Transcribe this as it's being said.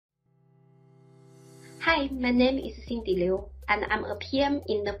Hi, my name is Cindy Liu, and I'm a PM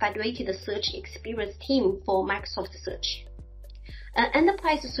in the Federated Search Experience team for Microsoft Search. An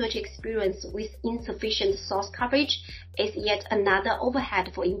enterprise search experience with insufficient source coverage is yet another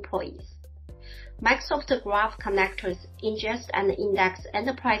overhead for employees. Microsoft Graph connectors ingest and index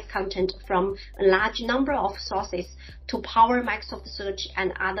enterprise content from a large number of sources to power Microsoft Search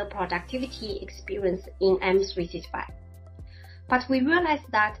and other productivity experience in M365. But we realize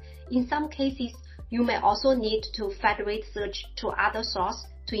that in some cases, you may also need to federate search to other sources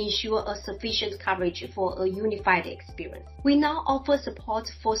to ensure a sufficient coverage for a unified experience. We now offer support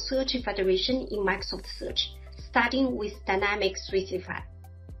for search federation in Microsoft Search, starting with Dynamics 365.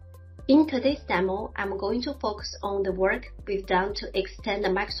 In today's demo, I'm going to focus on the work we've done to extend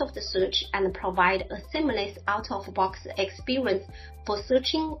Microsoft Search and provide a seamless out-of-box experience for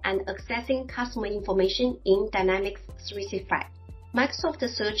searching and accessing customer information in Dynamics 365. Microsoft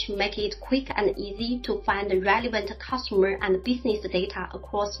Search makes it quick and easy to find relevant customer and business data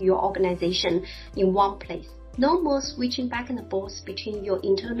across your organization in one place. No more switching back and forth between your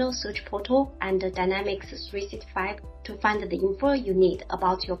internal search portal and Dynamics 365 to find the info you need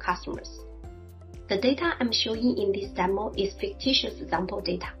about your customers. The data I'm showing in this demo is fictitious sample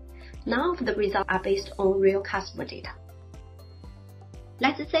data. None of the results are based on real customer data.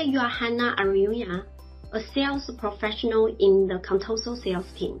 Let's say you are Hannah Arunya, a sales professional in the Contoso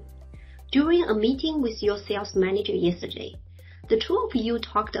sales team. During a meeting with your sales manager yesterday, the two of you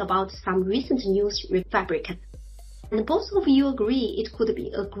talked about some recent news with Fabricant, and both of you agree it could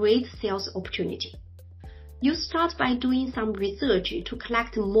be a great sales opportunity. You start by doing some research to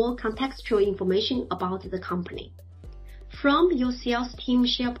collect more contextual information about the company. From your sales team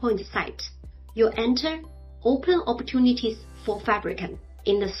SharePoint site, you enter Open Opportunities for Fabricant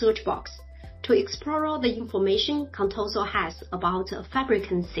in the search box to explore the information Contoso has about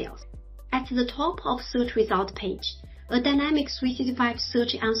Fabricant sales. At the top of search result page, a Dynamics 365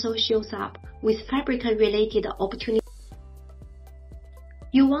 search answer shows up with Fabricant-related opportunities.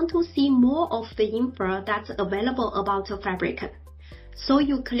 You want to see more of the info that's available about Fabricant, so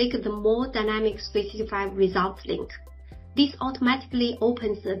you click the More Dynamics 365 Results link. This automatically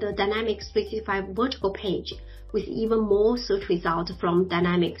opens the Dynamics 365 vertical page with even more search results from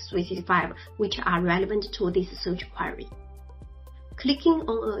Dynamics 365 which are relevant to this search query. Clicking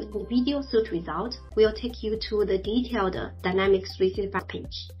on an individual search result will take you to the detailed Dynamics 365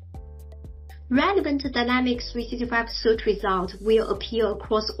 page. Relevant Dynamics 365 search results will appear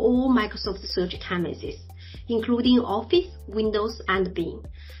across all Microsoft Search canvases, including Office, Windows, and Bing.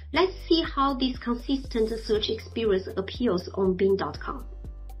 Let's see how this consistent search experience appears on Bing.com.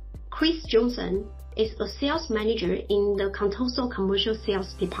 Chris Johnson is a sales manager in the Contoso commercial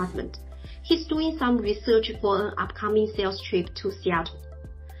sales department. He's doing some research for an upcoming sales trip to Seattle,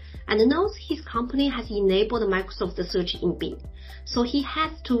 and knows his company has enabled Microsoft Search in Bing, so he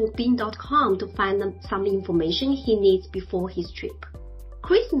heads to Bing.com to find some information he needs before his trip.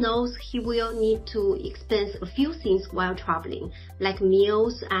 Chris knows he will need to expense a few things while traveling, like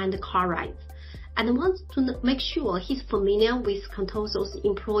meals and car rides, and wants to make sure he's familiar with Contoso's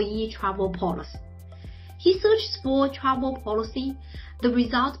employee travel policy. He searches for travel policy. The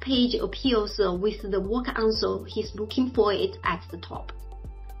result page appears with the work answer he's looking for it at the top.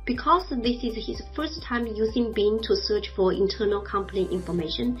 Because this is his first time using Bing to search for internal company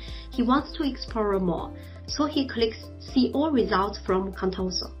information, he wants to explore more, so he clicks See All Results from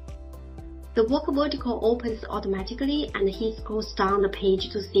Contoso. The work vertical opens automatically and he scrolls down the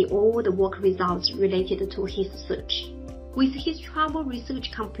page to see all the work results related to his search. With his travel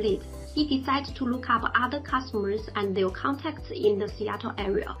research complete, he decides to look up other customers and their contacts in the Seattle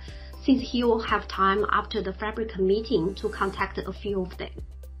area, since he will have time after the Fabricant meeting to contact a few of them.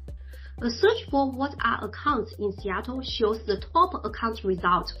 A search for what are accounts in Seattle shows the top account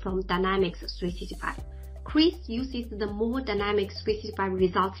results from Dynamics 365. Chris uses the More Dynamics 365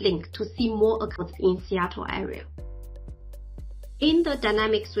 Results link to see more accounts in Seattle area. In the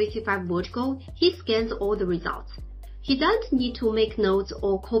Dynamics 365 vertical, he scans all the results. He doesn't need to make notes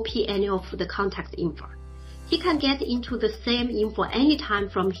or copy any of the contact info. He can get into the same info anytime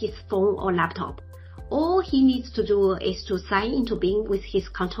from his phone or laptop. All he needs to do is to sign into Bing with his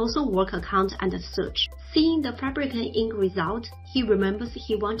Contoso work account and search. Seeing the Fabricant Inc. result, he remembers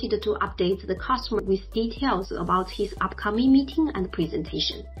he wanted to update the customer with details about his upcoming meeting and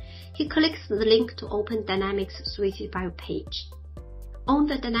presentation. He clicks the link to open Dynamics 365 page. On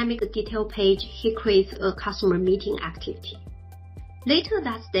the Dynamics detail page, he creates a customer meeting activity. Later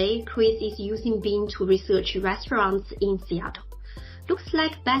that day, Chris is using Bing to research restaurants in Seattle. Looks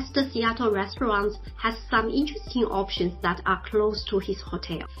like Best Seattle Restaurants has some interesting options that are close to his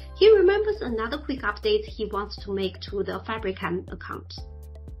hotel. He remembers another quick update he wants to make to the Fabricant account.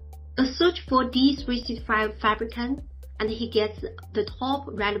 A search for D365 Fabricant, and he gets the top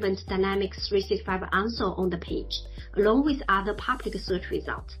relevant Dynamics 365 answer on the page, along with other public search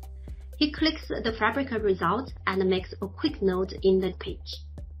results. He clicks the Fabricant result and makes a quick note in the page.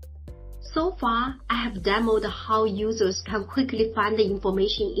 So far, I have demoed how users can quickly find the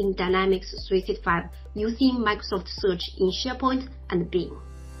information in Dynamics 365 using Microsoft Search in SharePoint and Bing.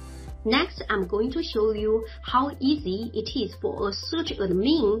 Next, I'm going to show you how easy it is for a search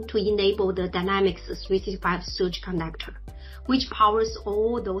admin to enable the Dynamics 365 Search Connector, which powers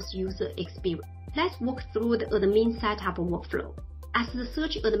all those user experiences. Let's walk through the admin setup workflow. As the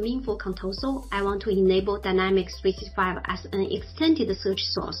search admin for Contoso, I want to enable Dynamics 365 as an extended search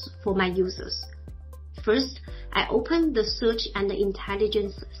source for my users. First, I open the Search and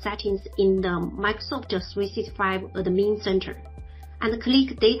Intelligence settings in the Microsoft 365 Admin Center and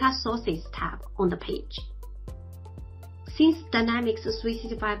click Data Sources tab on the page. Since Dynamics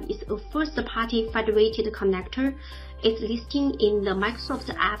 365 is a first-party federated connector, it's listed in the Microsoft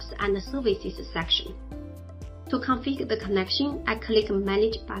Apps and Services section. To configure the connection, I click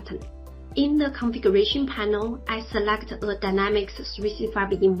Manage button. In the configuration panel, I select a Dynamics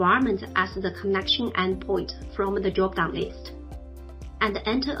 365 environment as the connection endpoint from the drop-down list, and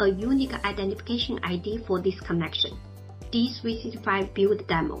enter a unique identification ID for this connection, D365 Build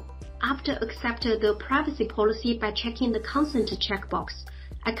Demo. After accepting the privacy policy by checking the consent checkbox,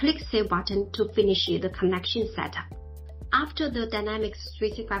 I click Save button to finish the connection setup. After the Dynamics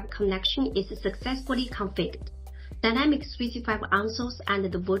 365 connection is successfully configured, Dynamics 365 answers and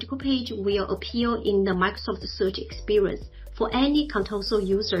the vertical page will appear in the Microsoft Search experience for any Contoso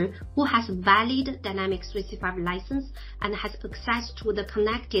user who has valid Dynamics 365 license and has access to the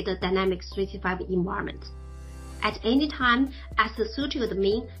connected Dynamics 365 environment. At any time, as a search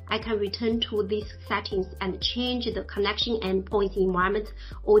admin, I can return to these settings and change the connection endpoint environment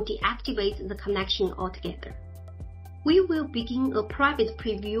or deactivate the connection altogether. We will begin a private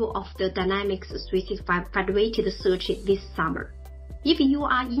preview of the Dynamics 365 Federated Search this summer. If you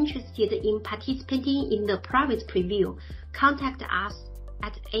are interested in participating in the private preview, contact us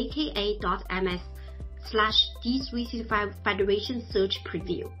at aka.ms/D365 Federation Search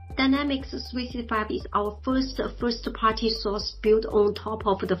Preview. Dynamics 365 is our first-party source built on top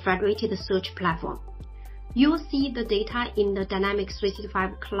of the Federated Search platform. You'll see the data in the Dynamics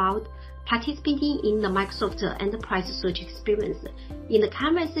 365 Cloud participating in the Microsoft Enterprise Search experience in the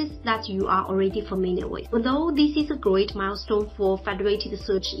canvases that you are already familiar with. Although this is a great milestone for federated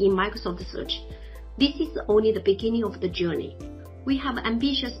search in Microsoft Search, this is only the beginning of the journey. We have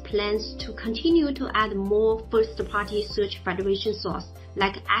ambitious plans to continue to add more first-party search federation source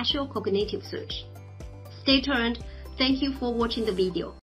like Azure Cognitive Search. Stay tuned. Thank you for watching the video.